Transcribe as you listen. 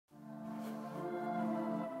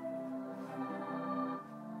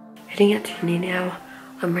heading out to uni now.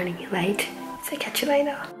 I'm running late, so catch you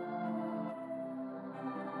later.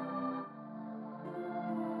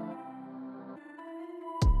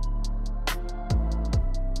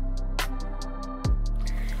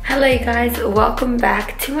 Hello you guys, welcome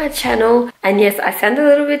back to my channel. And yes, I sound a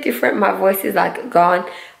little bit different. My voice is like gone.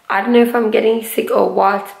 I don't know if I'm getting sick or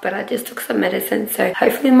what, but I just took some medicine, so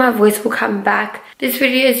hopefully my voice will come back. This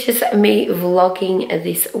video is just me vlogging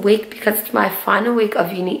this week because it's my final week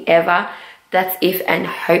of uni ever. That's if and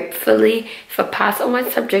hopefully if I pass all my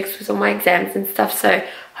subjects with all my exams and stuff, so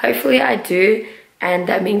hopefully I do, and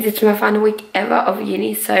that means it's my final week ever of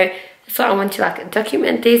uni. So I want to like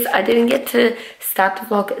document this. I didn't get to start the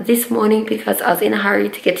vlog this morning because I was in a hurry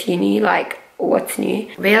to get to uni, like what's new.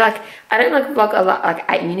 But yeah, like I don't like vlog a lot like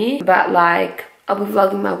at uni, but like I'll be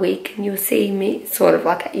vlogging my week and you'll see me sort of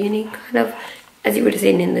like at uni, kind of as you would have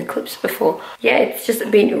seen in the clips before. Yeah, it's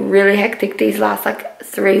just been really hectic these last like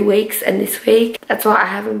 3 weeks and this week. That's why I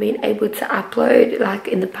haven't been able to upload like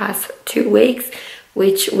in the past 2 weeks,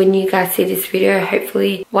 which when you guys see this video,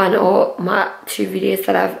 hopefully one or my 2 videos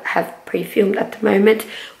that I have pre-filmed at the moment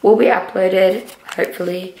will be uploaded,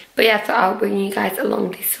 hopefully. But yeah, so I'll bring you guys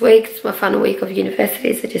along this week. It's my final week of university,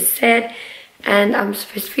 as I just said, and I'm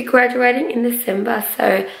supposed to be graduating in December,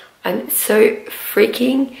 so I'm so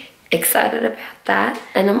freaking excited about that.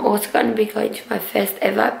 And I'm also going to be going to my first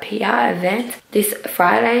ever PR event this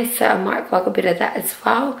Friday, so I might vlog a bit of that as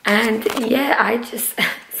well. And yeah, I just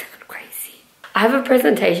sound crazy. I have a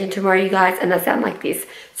presentation tomorrow, you guys, and I sound like this,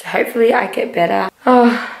 so hopefully I get better.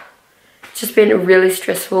 Oh, it's just been really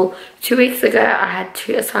stressful. 2 weeks ago I had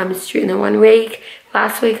 2 assignments due in the 1 week.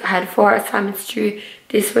 Last week I had 4 assignments due.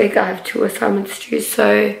 This week I have 2 assignments due,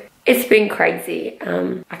 so it's been crazy.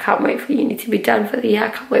 I can't wait for uni to be done for the year. I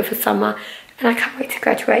can't wait for summer, and I can't wait to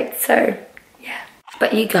graduate, so yeah.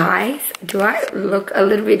 But you guys, do I look a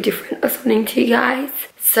little bit different or something to you guys?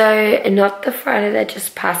 So not the Friday that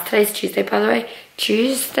just passed, today's Tuesday by the way,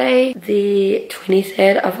 Tuesday the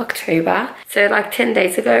 23rd of October, so like 10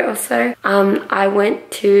 days ago or so, I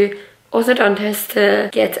went to orthodontist to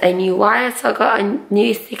get a new wire. So I got a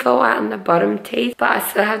new thicker wire on the bottom teeth, but I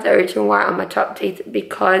still have the original wire on my top teeth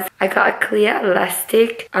because I got a clear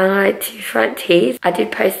elastic on my 2 front teeth. I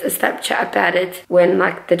did post a Snapchat about it when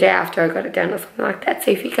like the day after I got it done or something like that,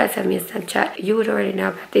 so if you guys have me a Snapchat you would already know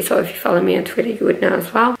about this, or if you follow me on Twitter you would know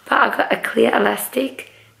as well. But I got a clear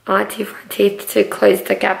elastic on my 2 front teeth to close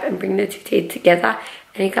the gap and bring the 2 teeth together.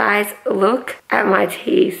 And you guys, look at my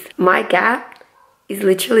teeth. My gap is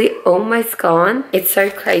literally almost gone. It's so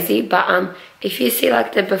crazy. But if you see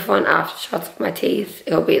like the before and after shots of my teeth,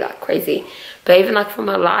 it'll be like crazy. But even like from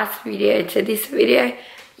my last video to this video,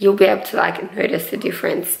 you'll be able to like notice the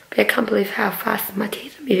difference. But I can't believe how fast my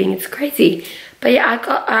teeth are moving. It's crazy. But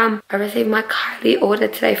yeah, I received my Kylie order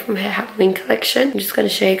today from her Halloween collection. I'm just going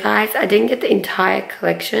to show you guys. I didn't get the entire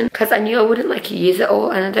collection because I knew I wouldn't like use it all,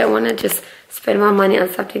 and I don't want to just spend my money on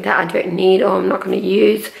something that I don't need or I'm not going to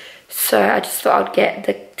use. So I just thought I'd get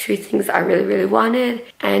the 2 things I really wanted,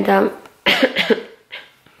 and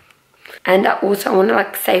and also I want to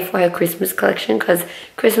like save for her Christmas collection because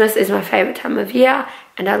Christmas is my favorite time of year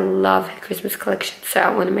and I love her Christmas collection, so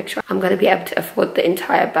I want to make sure I'm going to be able to afford the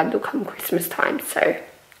entire bundle come Christmas time. So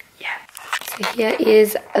yeah, so here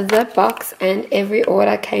is the box, and every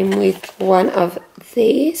order came with one of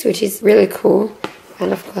these, which is really cool.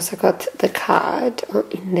 And of course I got the card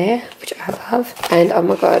in there, which I love. And oh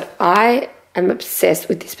my god, I am obsessed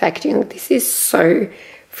with this packaging. This is so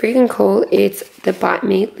freaking cool. It's the Bite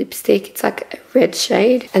Me lipstick. It's like a red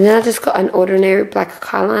shade. And then I just got an ordinary black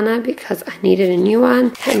eyeliner because I needed a new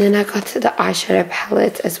one. And then I got the eyeshadow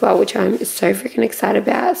palette as well, which I'm so freaking excited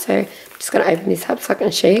about. So I'm just going to open this up so I can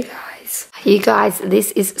show you guys. You guys, this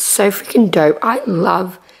is so freaking dope. I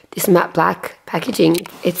love this matte black packaging.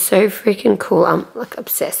 It's so freaking cool. I'm like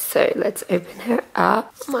obsessed. So let's open her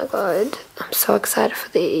up. Oh my god, I'm so excited for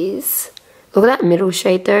these. Look at that middle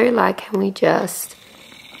shade though. Like, can we just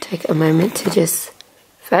take a moment to just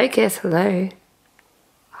focus? Hello.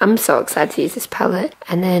 I'm so excited to use this palette.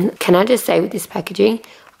 And then can I just say with this packaging,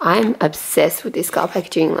 I'm obsessed with this skull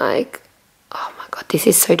packaging. Like, oh my god, this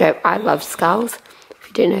is so dope. I love skulls, if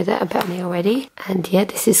you didn't know that about me already. And yeah,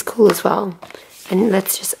 this is cool as well. And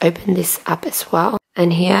let's just open this up as well.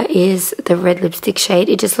 And here is the red lipstick shade.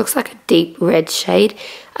 It just looks like a deep red shade.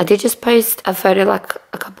 I did just post a photo like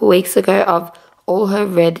a couple weeks ago of all her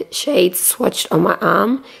red shades swatched on my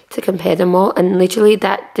arm to compare them all, and literally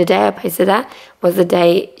the day I posted that was the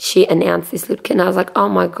day she announced this lip kit, and I was like, oh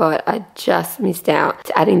my god, I just missed out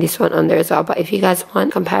to adding this one on there as well. But if you guys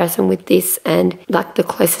want comparison with this and like the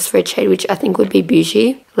closest red shade, which I think would be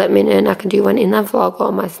Bougie, let me know and I can do one in a vlog or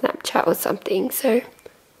on my Snapchat or something. So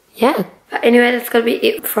yeah. But anyway, that's gonna be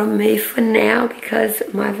it from me for now, because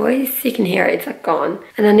my voice, you can hear it, it's like gone.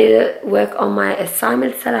 And I need to work on my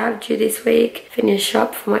assignments that I have due this week, finish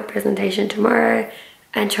up for my presentation tomorrow,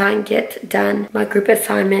 and try and get done my group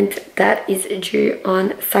assignment that is due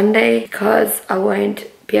on Sunday, because I won't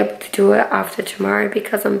be able to do it after tomorrow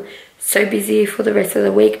because I'm so busy for the rest of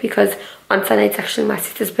the week, because on Sunday it's actually my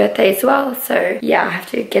sister's birthday as well. So yeah, I have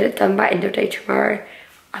to get it done by end of day tomorrow,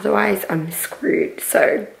 otherwise I'm screwed.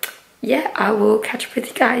 So yeah, I will catch up with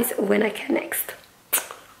you guys when I can next.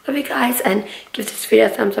 Love you guys, and give this video a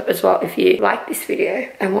thumbs up as well if you like this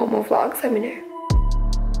video and want more vlogs, let me know.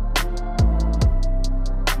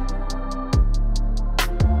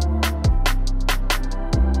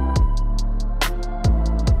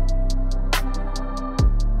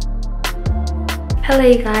 Hello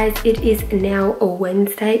you guys, it is now a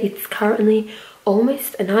Wednesday. It's currently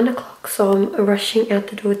almost 9 o'clock, so I'm rushing out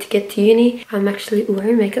the door to get to uni. I'm actually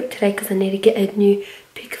wearing makeup today because I need to get a new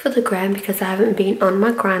pic for the gram, because I haven't been on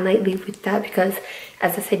my grind lately with that, because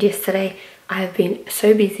as I said yesterday, I have been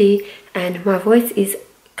so busy and my voice is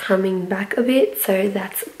coming back a bit, so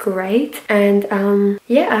that's great. And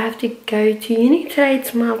yeah, I have to go to uni today.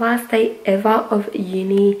 It's my last day ever of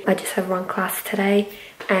uni. I just have one class today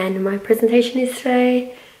and my presentation is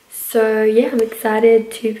today. So yeah, I'm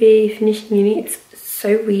excited to be finishing uni. It's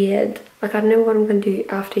so weird. Like, I don't know what I'm going to do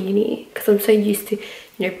after uni, because I'm so used to,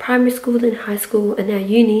 you know, primary school, then high school, and now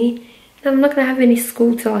uni. And I'm not going to have any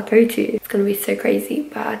school to like go to. It's going to be so crazy.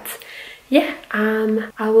 But yeah,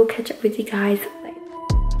 I will catch up with you guys later.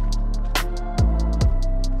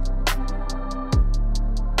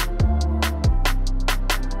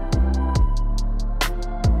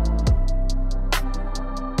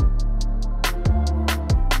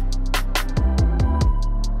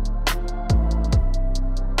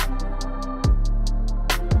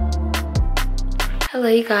 Hello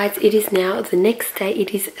you guys, it is now the next day. It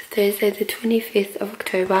is Thursday the 25th of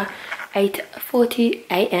October, 8:40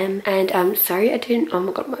 a.m. and I'm sorry I didn't, oh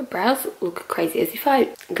my god, my brows look crazy, as if I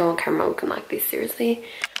go on camera looking like this. Seriously,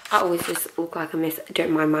 I always just look like a mess.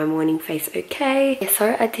 Don't mind my morning face, okay? Yeah,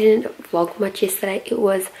 sorry I didn't vlog much yesterday. It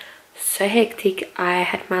was so hectic. I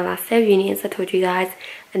had my last day of uni, as I told you guys,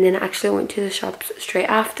 and then I actually went to the shops straight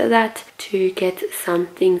after that to get some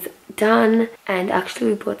things done, and actually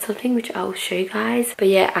we bought something which I will show you guys. But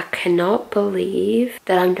yeah, I cannot believe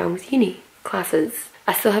that I'm done with uni classes.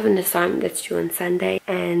 I still have an assignment that's due on Sunday,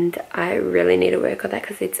 and I really need to work on that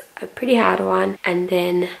because it's a pretty hard one, and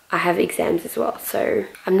then I have exams as well. So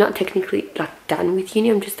I'm not technically like done with uni,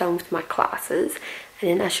 I'm just done with my classes, and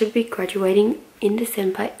then I should be graduating in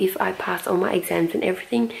December if I pass all my exams and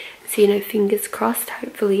everything. So, you know, fingers crossed,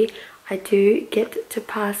 hopefully I do get to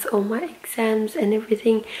pass all my exams and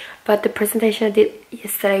everything. But the presentation I did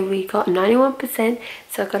yesterday, we got 91%,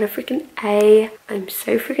 so I got a freaking A. I'm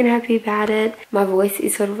so freaking happy about it. My voice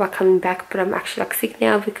is sort of like coming back, but I'm actually like sick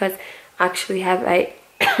now because I actually have a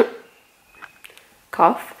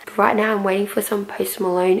cough. But right now I'm waiting for some Post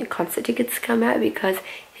Malone concert tickets to come out, because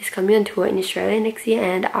he's coming on tour in Australia next year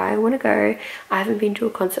and I want to go. I haven't been to a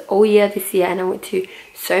concert all year this year, and I went to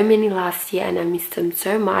so many last year and I missed them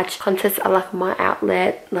so much. Concerts are like my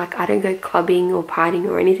outlet. Like, I don't go clubbing or partying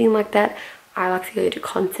or anything like that. I like to go to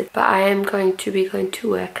concerts. But I am going to be going to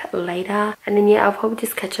work later, and then yeah, I'll probably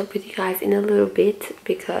just catch up with you guys in a little bit,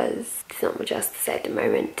 because there's not much else to say at the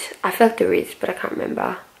moment. I feel like there is, but I can't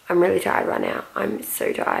remember. I'm really tired right now. I'm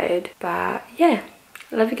so tired. But yeah,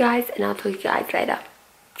 I love you guys, and I'll talk to you guys later.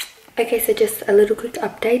 Okay, so just a little quick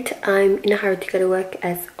update. I'm in a hurry to go to work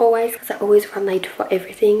as always, because I always run late for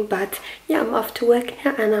everything. But yeah, I'm off to work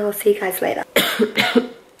now, and I'll see you guys later.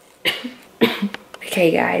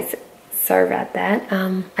 Okay guys, sorry about that.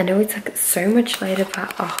 I know it's like so much later,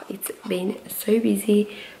 but oh, it's been so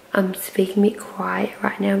busy. I'm speaking a bit quiet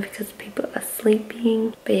right now because people are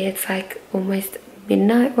sleeping. But yeah, it's like almost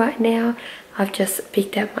midnight right now. I've just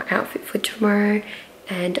picked out my outfit for tomorrow,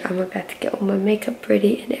 and I'm about to get all my makeup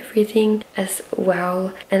ready and everything as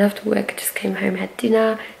well. And after work I just came home, had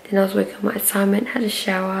dinner, then I was working on my assignment, had a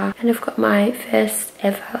shower, and I've got my first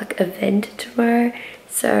ever like event tomorrow.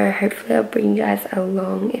 So hopefully I'll bring you guys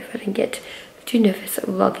along if I don't get too nervous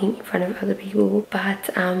vlogging in front of other people.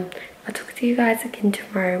 But I'll talk to you guys again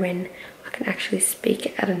tomorrow when I can actually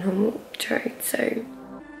speak at a normal tone. So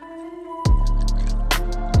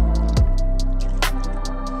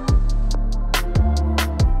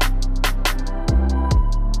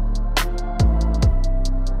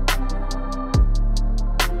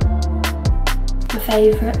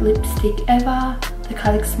favorite lipstick ever, the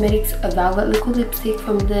Cosmetics Velvet Liquid Lipstick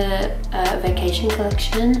from the Vacation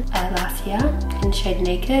collection last year in shade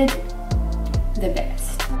Naked. The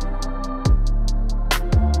best.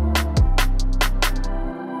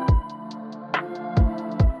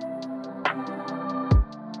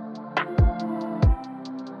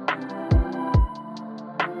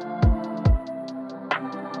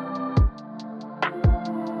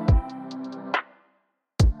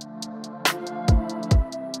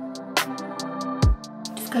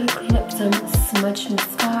 Gotta clean up some smudged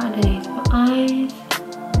mascara underneath my eyes.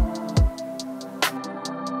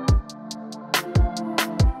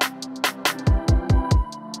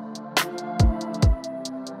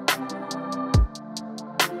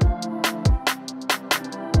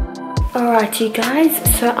 Alrighty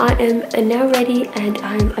guys, so I am now ready and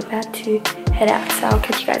I'm about to head out, so I'll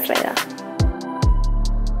catch you guys later.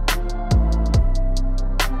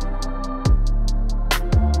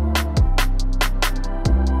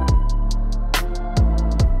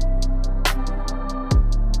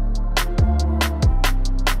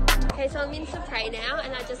 So I'm in Surprise now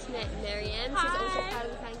and I just met Mariam. She's also part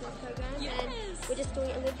of the Flying Girls program. Yes. And we're just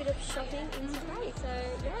doing a little bit of shopping in Surprise. So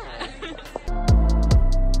yeah.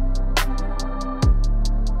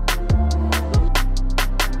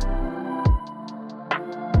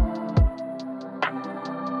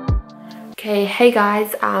 Okay, hey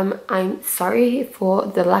guys, I'm sorry for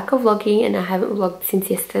the lack of vlogging and I haven't vlogged since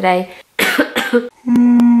yesterday.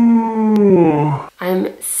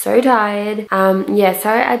 I'm so tired. Yeah,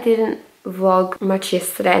 sorry I didn't vlog much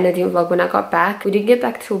yesterday and I didn't vlog when I got back. We didn't get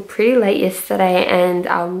back till pretty late yesterday and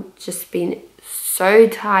I've just been so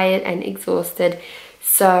tired and exhausted.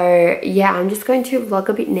 So yeah, I'm just going to vlog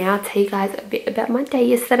a bit now, tell you guys a bit about my day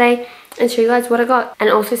yesterday and show you guys what I got.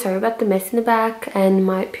 And also sorry about the mess in the back and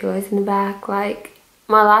my pillows in the back. Like,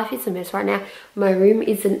 my life is a mess right now. My room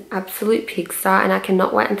is an absolute pigsty and I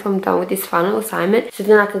cannot wait until I'm done with this final assignment so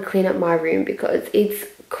then I can clean up my room because it's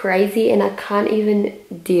crazy and I can't even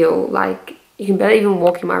deal. Like, you can barely even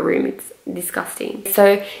walk in my room. It's disgusting.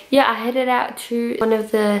 So yeah, I headed out to one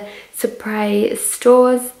of the Surprise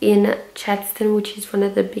stores in Chadstone, which is one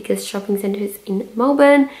of the biggest shopping centres in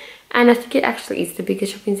Melbourne. And I think it actually is the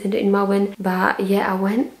biggest shopping centre in Melbourne. But yeah, I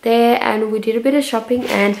went there and we did a bit of shopping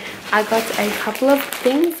and I got a couple of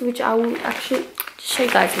things which I will actually show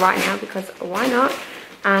you guys right now because why not,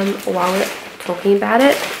 while we're talking about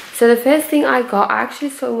it. So the first thing I got, I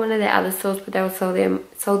actually saw in one of the other stores, but they were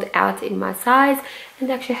sold out in my size, and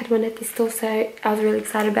they actually had one at this store, so I was really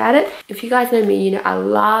excited about it. If you guys know me, you know I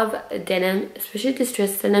love denim, especially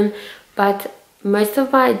distressed denim, but most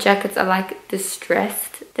of my jackets are like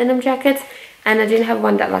distressed denim jackets, and I didn't have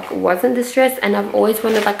one that like wasn't distressed, and I've always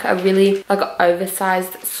wanted like a really like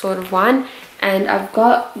oversized sort of one. And I've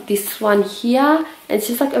got this one here. It's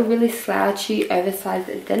just like a really slouchy,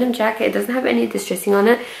 oversized denim jacket. It doesn't have any distressing on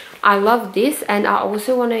it. I love this, and I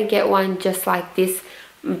also want to get one just like this,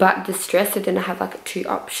 but distressed. So then I have like two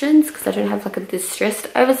options because I don't have like a distressed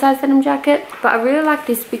oversized denim jacket. But I really like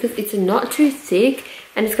this because it's not too thick,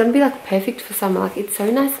 and it's gonna be like perfect for summer. Like, it's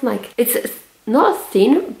so nice and like it's not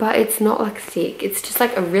thin, but it's not like thick. It's just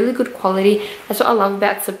like a really good quality. That's what I love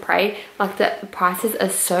about Surprise. Like, the prices are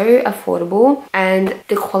so affordable and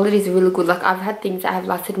the quality is really good. Like, I've had things that have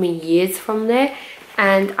lasted me years from there,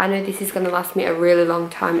 and I know this is going to last me a really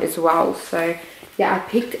long time as well. So yeah, I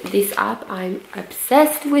picked this up. I'm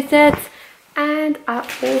obsessed with it. And I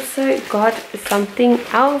also got something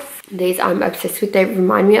else. These I'm obsessed with. They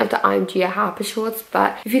remind me of the IMG Harper shorts,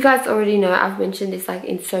 but if you guys already know, I've mentioned this like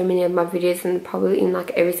in so many of my videos and probably in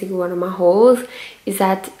like every single one of my hauls, is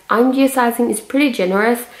that IMG sizing is pretty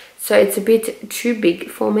generous, so it's a bit too big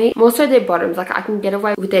for me. More so their bottoms. Like, I can get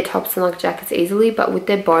away with their tops and like jackets easily, but with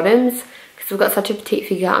their bottoms, because I've got such a petite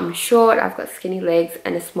figure, I'm short, I've got skinny legs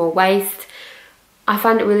and a small waist, I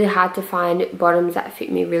find it really hard to find bottoms that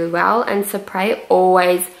fit me really well, and Surprise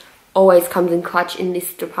always comes in clutch in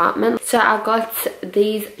this department. So I got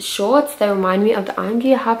these shorts. They remind me of the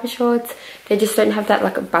IMG Harper shorts. They just don't have that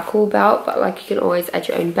like a buckle belt, but like you can always add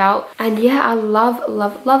your own belt. And yeah, I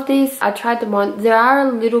love these. I tried them on. They are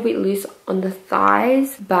a little bit loose on the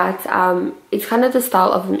thighs, but it's kind of the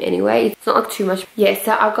style of them anyway. It's not like too much. Yeah,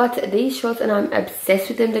 so I got these shorts and I'm obsessed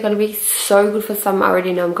with them. They're going to be so good for summer. I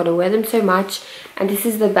already know I'm going to wear them so much. And this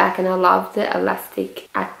is the back, and I love the elastic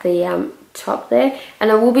at the top there.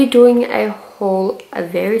 And I will be doing a haul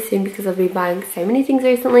very soon because I've been buying so many things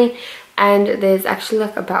recently, and there's actually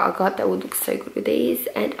like a belt I got that would look so good with these,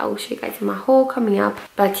 and I will show you guys in my haul coming up.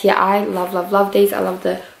 But yeah, I love these. I love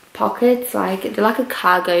the pockets. Like, they're like a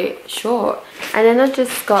cargo short. And then I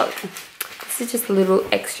just got, this is just a little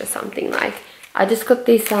extra something, like I just got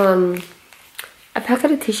this a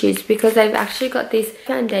packet of tissues because they've actually got this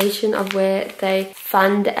foundation of where they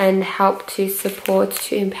fund and help to support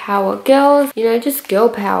to empower girls, you know, just girl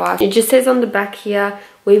power. It just says on the back here,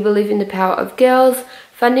 we believe in the power of girls,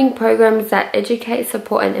 funding programs that educate,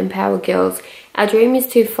 support and empower girls. Our dream is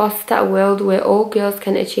to foster a world where all girls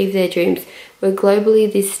can achieve their dreams, where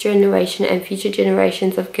globally this generation and future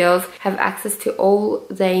generations of girls have access to all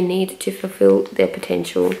they need to fulfill their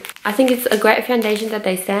potential. I think it's a great foundation that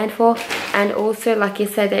they stand for, and also like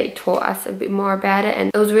yesterday they taught us a bit more about it,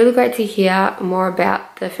 and it was really great to hear more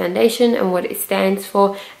about the foundation and what it stands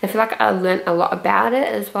for. I feel like I learned a lot about it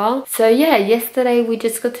as well. So yeah, yesterday we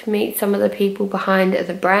just got to meet some of the people behind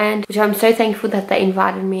the brand, which I'm so thankful that they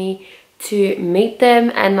invited me to meet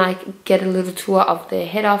them and like get a little tour of their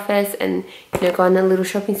head office and, you know, go on a little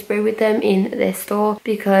shopping spree with them in their store,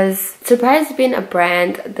 because Surprise has been a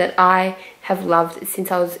brand that I have loved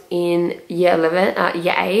since I was in year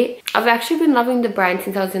 8. I've actually been loving the brand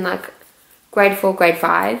since I was in like grade 4, grade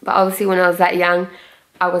 5, but obviously when I was that young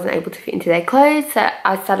I wasn't able to fit into their clothes, so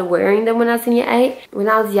I started wearing them when I was in year 8. When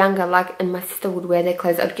I was younger, like, and my sister would wear their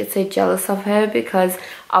clothes, I'd get so jealous of her because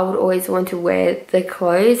I would always want to wear the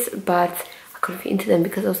clothes, but I couldn't fit into them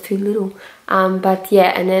because I was too little. But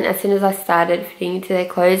yeah, and then as soon as I started fitting into their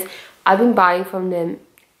clothes, I've been buying from them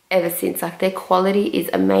ever since. Like, their quality is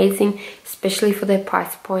amazing, especially for their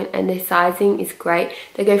price point, and their sizing is great.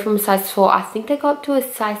 They go from size 4, I think they go up to a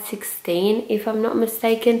size 16 if I'm not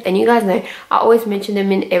mistaken. And you guys know I always mention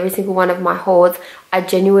them in every single one of my hauls. I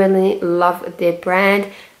genuinely love their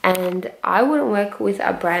brand, and I wouldn't work with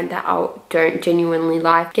a brand that I don't genuinely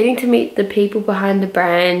like. Getting to meet the people behind the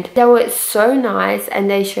brand, they were so nice, and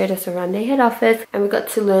they showed us around their head office, and we got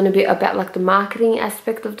to learn a bit about like the marketing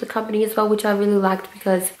aspect of the company as well, which I really liked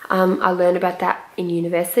because I learned about that in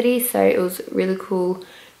university, so it was really cool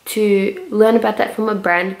to learn about that from a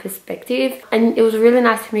brand perspective. And it was really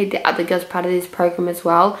nice to meet the other girls part of this program as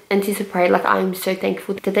well, and to support. Like, I'm so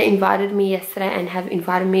thankful that they invited me yesterday and have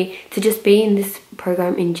invited me to just be in this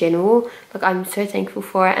program in general. Like, I'm so thankful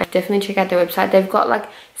for it, and definitely check out their website. They've got like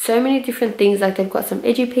so many different things. Like, they've got some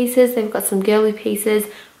edgy pieces, they've got some girly pieces.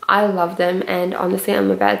 I love them, and honestly I'm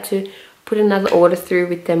about to put another order through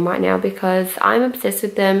with them right now because I'm obsessed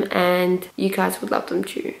with them, and you guys would love them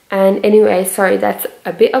too. And anyway, sorry, that's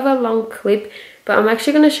a bit of a long clip, but I'm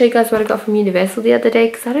actually going to show you guys what I got from Universal the other day,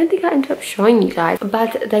 because I don't think I ended up showing you guys.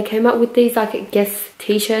 But they came up with these like Guess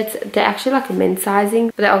t-shirts. They're actually like a men's sizing,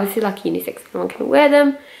 but they're obviously like unisex, no one can wear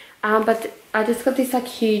them. But I just got this like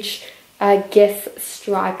huge Guess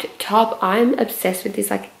striped top. I'm obsessed with this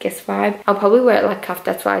like Guess vibe. I'll probably wear it like cuffed,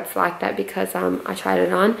 that's why it's like that, because I tried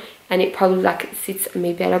it on and it probably like sits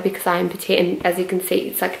me better because I am petite, and as you can see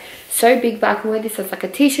it's like so big, but I can wear this as like a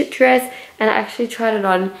t-shirt dress. And I actually tried it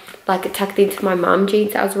on like tucked into my mum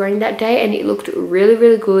jeans that I was wearing that day, and it looked really,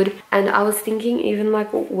 really good. And I was thinking even like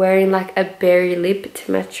wearing like a berry lip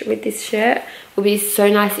to match with this shirt would be so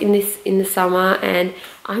nice in the summer, and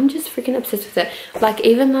I'm just freaking obsessed with it. Like,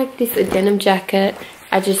 even like this denim jacket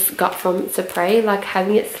I just got from Surprise, like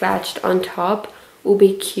having it slouched on top will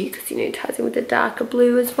be cute because, you know, it ties in with the darker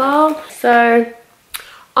blue as well. So,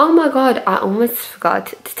 oh my god, I almost forgot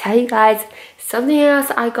to tell you guys something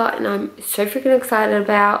else I got, and I'm so freaking excited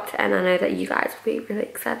about, and I know that you guys will be really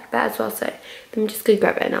excited about as well. So let me just go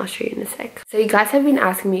grab it and I'll show you in a sec. So you guys have been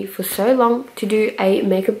asking me for so long to do a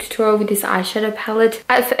makeup tutorial with this eyeshadow palette.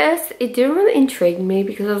 At first it didn't really intrigue me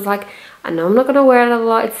because I was like, I know I'm not gonna wear it a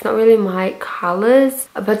lot, it's not really my colors.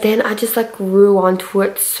 But then I just like grew onto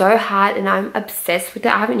it so hard, and I'm obsessed with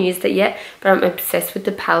it. I haven't used it yet, but I'm obsessed with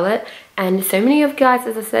the palette. And so many of you guys,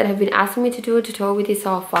 as I said, have been asking me to do a tutorial with this,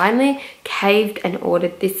 so I finally caved and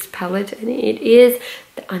ordered this palette, and it is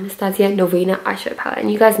the Anastasia Novena eyeshadow palette.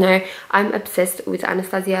 And you guys know I'm obsessed with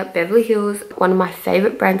Anastasia Beverly Hills, one of my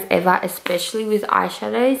favorite brands ever, especially with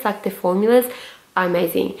eyeshadows. Like, the formulas are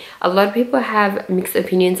amazing. A lot of people have mixed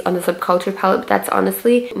opinions on the Subculture palette, but that's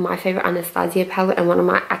honestly my favorite Anastasia palette and one of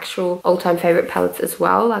my actual all-time favorite palettes as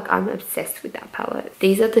well. Like, I'm obsessed with that palette.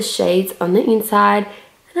 These are the shades on the inside,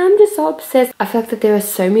 and I'm just so obsessed. I feel like that there are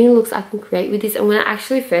so many looks I can create with this. And when I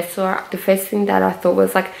actually first saw it, the first thing that I thought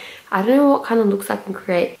was like, I don't know what kind of looks I can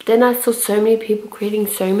create. But then I saw so many people creating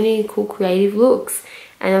so many cool creative looks,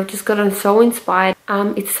 and I've just gotten so inspired.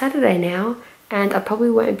 It's Saturday now, and I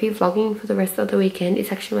probably won't be vlogging for the rest of the weekend.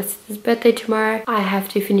 It's actually my sister's birthday tomorrow. I have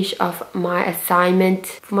to finish off my assignment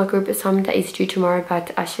for my group assignment that is due tomorrow,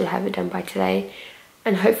 but I should have it done by today.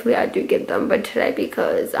 And hopefully I do get done by today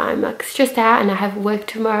because I'm like stressed out and I have work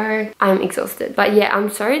tomorrow. I'm exhausted. But yeah, I'm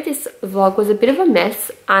sorry this vlog was a bit of a mess.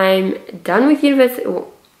 I'm done with university.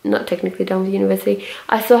 Well, not technically done with university.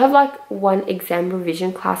 I still have like one exam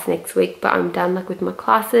revision class next week, but I'm done like with my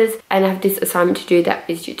classes, and I have this assignment to do that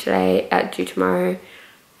is due today, due tomorrow,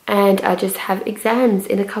 and I just have exams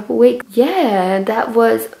in a couple weeks. Yeah, that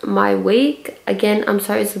was my week. Again, I'm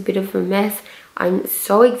sorry it's a bit of a mess. I'm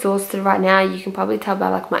so exhausted right now. You can probably tell by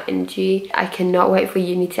like my energy. I cannot wait for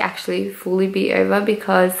uni to actually fully be over,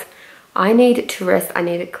 because I need to rest. I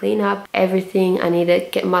need to clean up everything. I need to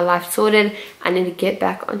get my life sorted. I need to get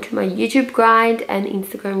back onto my YouTube grind and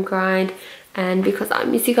Instagram grind, and because I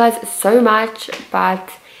miss you guys so much. But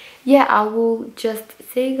yeah, I will just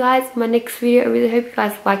see you guys in my next video. I really hope you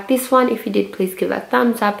guys like this one. If you did, please give it a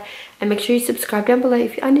thumbs up, and make sure you subscribe down below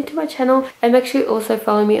if you are new to my channel, and make sure you also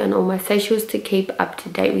follow me on all my socials to keep up to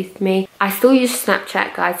date with me. I still use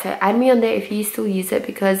Snapchat, guys, so add me on there if you still use it,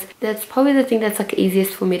 because that's probably the thing that's like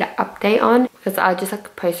easiest for me to update on, because I just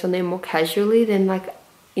like post on there more casually than like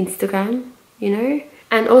Instagram, you know.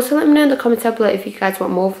 And also let me know in the comments down below if you guys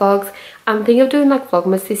want more vlogs. I'm thinking of doing like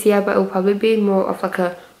vlogmas this year, but it will probably be more of like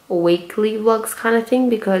a weekly vlogs kind of thing,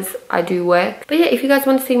 because I do work. But yeah, if you guys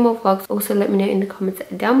want to see more vlogs, also let me know in the comments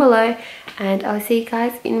down below, and I'll see you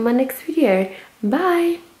guys in my next video.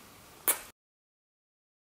 Bye.